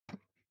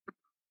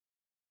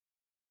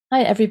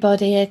Hi,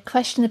 everybody. A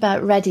question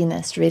about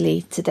readiness,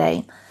 really,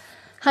 today.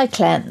 Hi,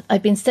 Claire.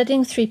 I've been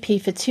studying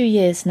 3P for 2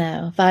 years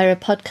now via a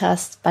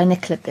podcast by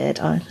Nicola Beard.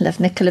 Oh, I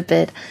love Nicola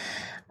Beard.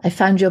 I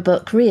found your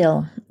book,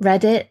 Real,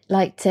 read it,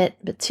 liked it,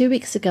 but 2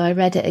 weeks ago I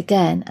read it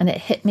again and it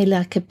hit me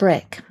like a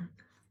brick.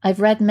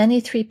 I've read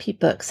many 3P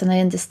books and I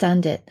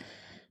understand it,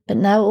 but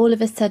now all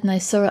of a sudden I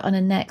saw it on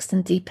a next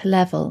and deeper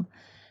level.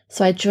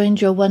 So I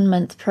joined your 1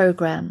 month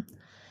program.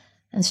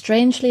 And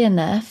strangely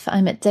enough,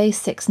 I'm at day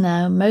 6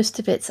 now. Most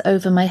of it's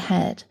over my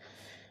head.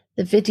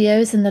 The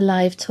videos and the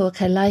live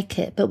talk, I like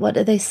it, but what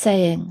are they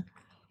saying?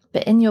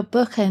 But in your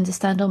book, I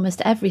understand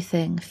almost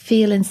everything.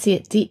 Feel and see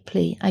it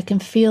deeply. I can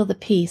feel the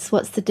peace.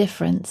 What's the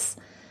difference?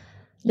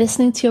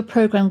 Listening to your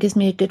program gives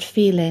me a good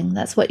feeling.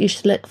 That's what you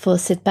should look for,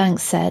 Sid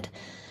Banks said.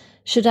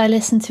 Should I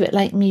listen to it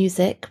like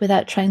music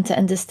without trying to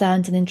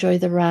understand and enjoy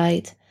the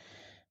ride?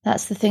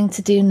 That's the thing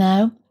to do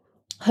now.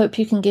 Hope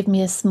you can give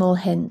me a small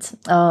hint.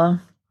 Oh,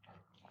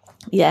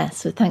 yes,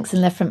 so thanks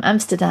and love from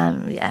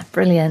Amsterdam. Yeah,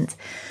 brilliant.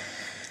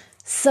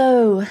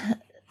 So,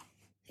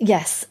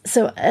 yes.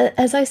 So,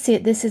 as I see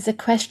it, this is a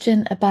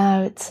question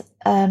about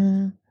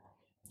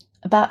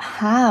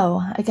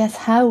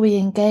how we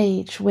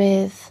engage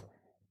with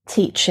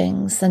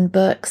teachings and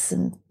books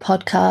and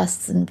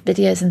podcasts and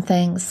videos and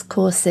things,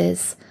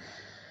 courses.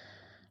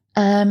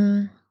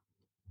 And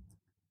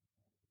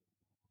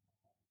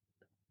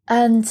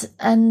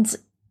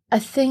I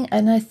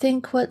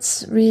think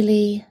what's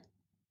really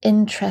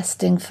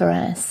interesting for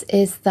us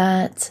is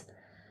that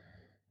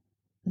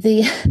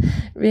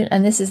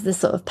and this is the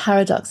sort of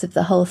paradox of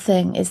the whole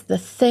thing, is the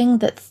thing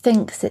that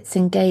thinks it's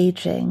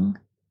engaging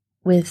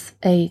with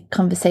a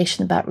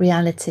conversation about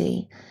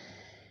reality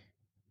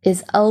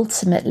is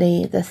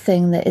ultimately the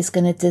thing that is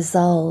going to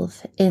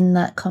dissolve in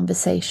that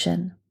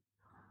conversation.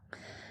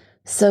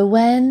 So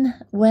when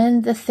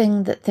the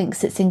thing that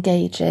thinks it's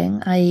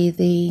engaging, i.e.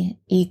 the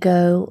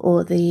ego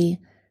or the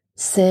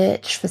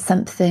search for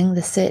something,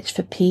 the search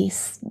for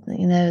peace,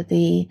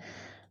 the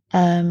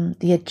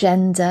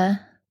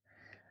agenda,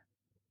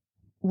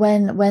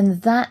 when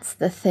that's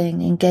the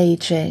thing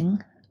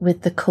engaging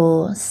with the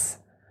course,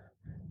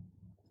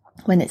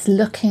 when it's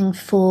looking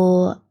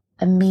for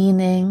a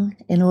meaning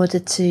in order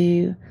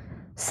to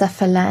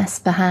suffer less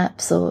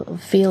perhaps or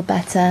feel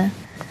better,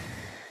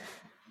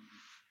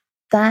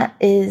 that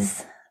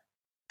is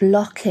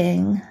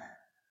blocking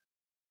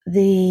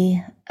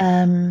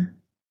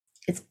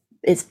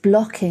it's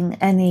blocking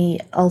any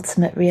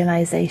ultimate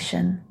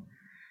realization,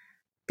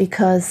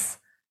 because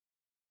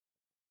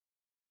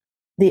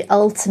the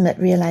ultimate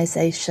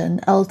realization,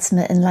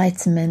 ultimate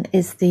enlightenment,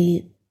 is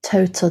the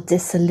total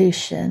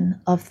dissolution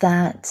of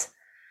that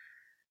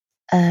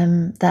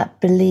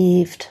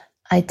believed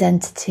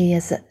identity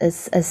as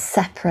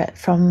separate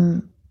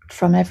from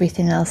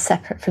everything else,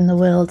 separate from the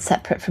world,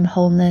 separate from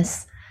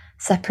wholeness,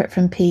 separate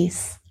from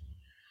peace.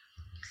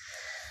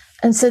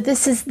 And so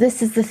this is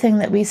the thing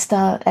that we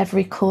start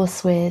every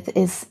course with,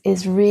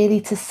 is really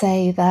to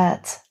say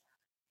that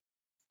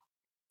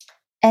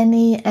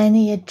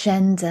any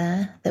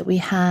agenda that we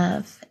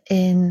have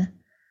in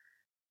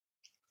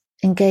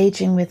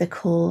engaging with a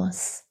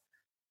course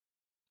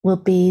will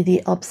be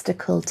the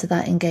obstacle to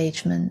that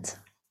engagement.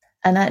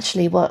 And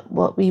actually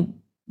what we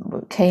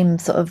came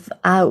sort of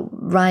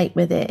outright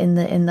with it in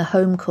the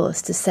home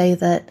course, to say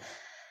that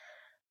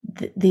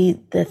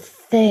the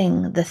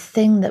thing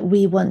that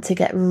we want to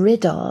get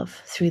rid of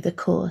through the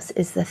course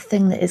is the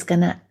thing that is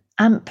going to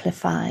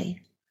amplify.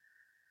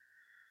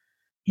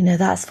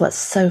 That's what's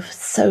so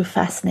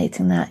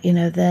fascinating, that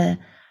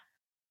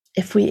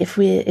if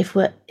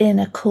we're in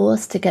a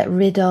course to get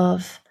rid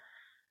of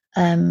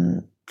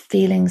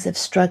feelings of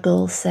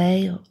struggle,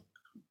 say,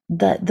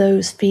 that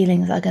those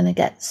feelings are going to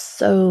get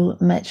so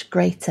much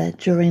greater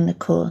during the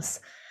course,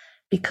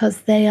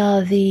 because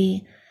they're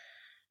the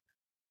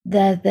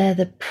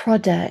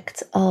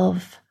product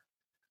of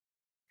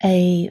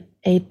a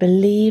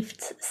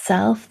believed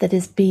self that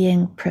is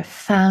being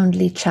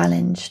profoundly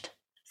challenged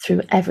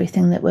through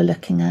everything that we're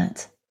looking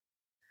at.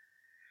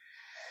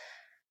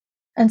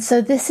 And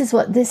so this is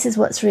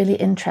what's really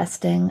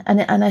interesting,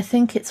 and I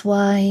think it's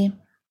why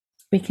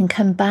we can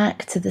come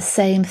back to the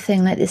same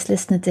thing, like this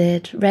listener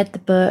did, read the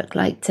book,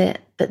 liked it,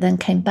 but then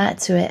came back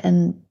to it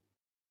and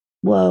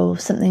whoa,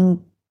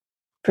 something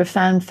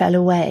profound fell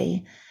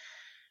away,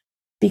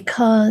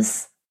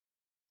 because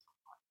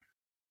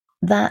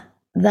that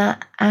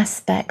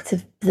aspect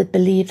of the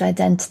believed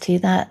identity,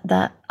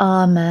 that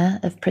armor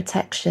of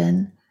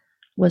protection,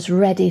 was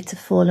ready to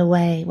fall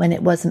away when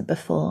it wasn't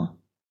before.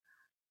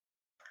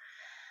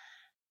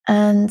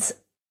 And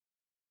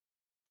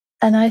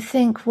I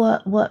think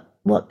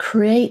what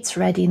creates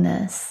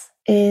readiness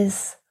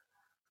is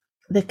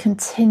the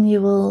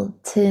continual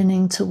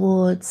turning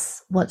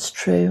towards what's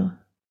true,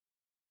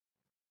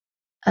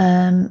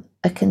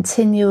 a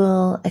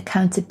continual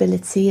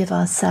accountability of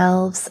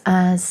ourselves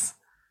as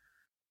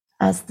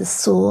the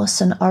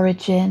source and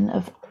origin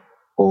of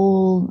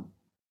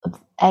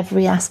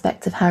every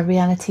aspect of how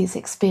reality is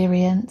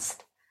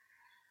experienced,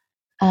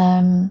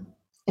 a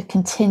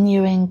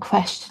continuing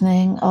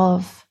questioning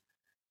of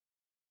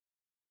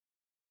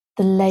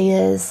the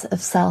layers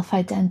of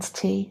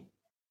self-identity.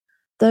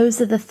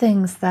 Those are the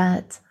things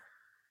that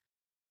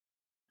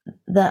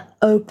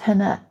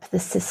open up the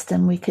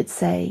system, we could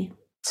say,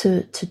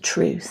 to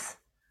truth.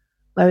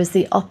 Whereas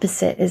the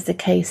opposite is the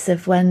case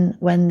of when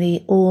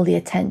all the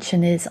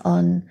attention is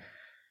on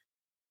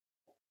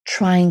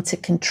trying to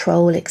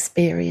control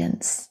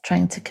experience,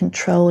 trying to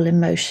control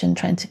emotion,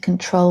 trying to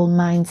control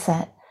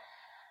mindset,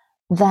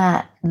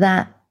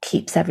 that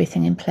keeps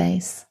everything in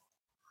place.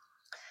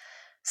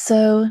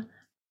 So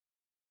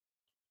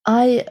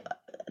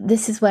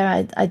this is where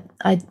I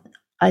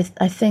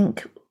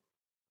think,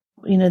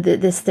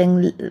 this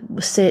thing,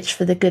 search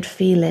for the good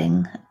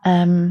feeling,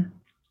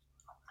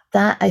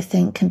 that I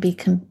think can be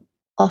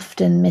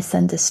often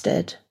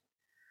misunderstood,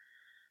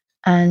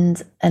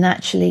 and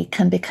actually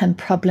can become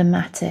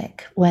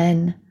problematic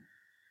when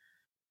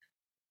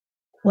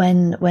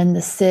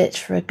the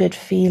search for a good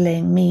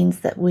feeling means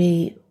that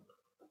we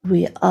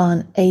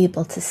aren't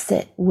able to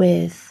sit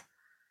with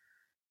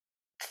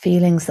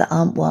feelings that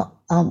aren't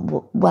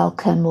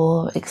welcome,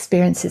 or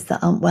experiences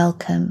that aren't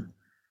welcome.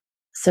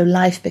 So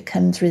life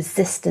becomes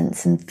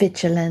resistance and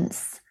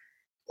vigilance,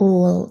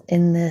 all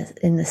in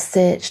the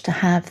search to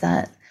have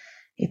that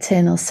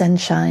eternal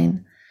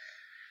sunshine.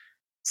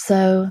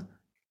 So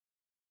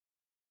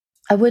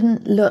I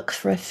wouldn't look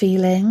for a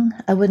feeling.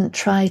 I wouldn't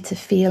try to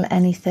feel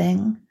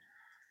anything.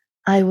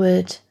 I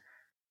would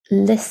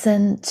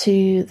listen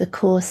to the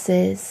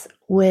courses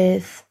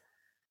with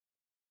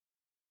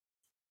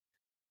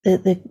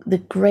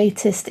the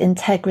greatest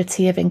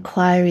integrity of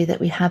inquiry that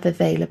we have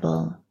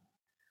available.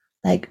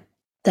 Like,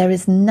 there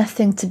is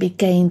nothing to be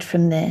gained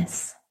from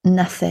this,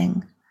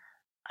 nothing.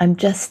 I'm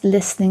just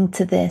listening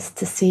to this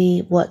to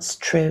see what's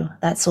true,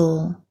 that's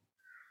all.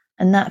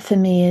 And that for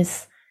me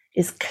is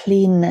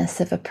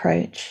cleanness of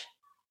approach.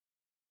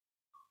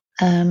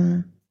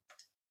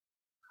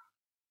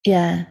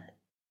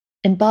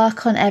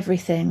 Embark on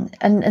everything,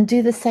 and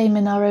do the same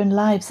in our own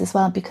lives as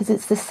well, because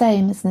it's the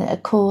same, isn't it? A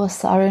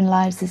course, our own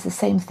lives is the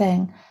same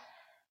thing.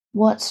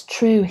 What's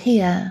true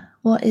here?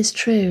 What is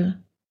true?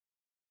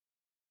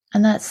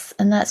 And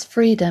that's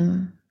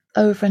freedom,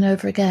 over and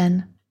over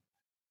again.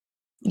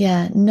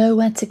 Know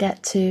where to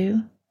get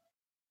to.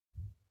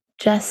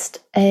 Just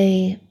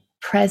a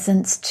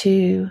presence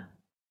to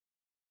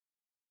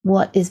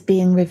what is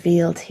being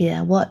revealed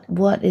here,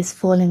 what is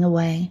falling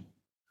away.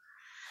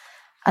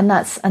 And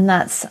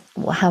that's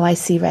how I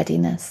see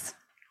readiness.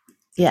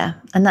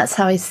 And that's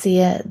how I see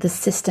it. The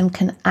system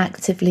can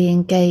actively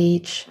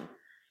engage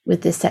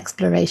with this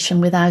exploration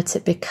without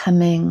it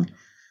becoming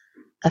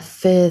a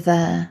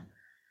further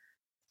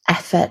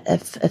effort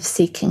of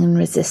seeking and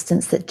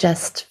resistance that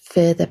just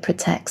further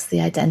protects the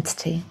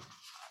identity.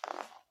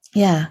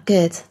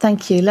 Good.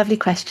 Thank you. Lovely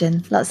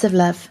question. Lots of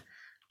love.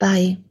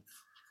 Bye.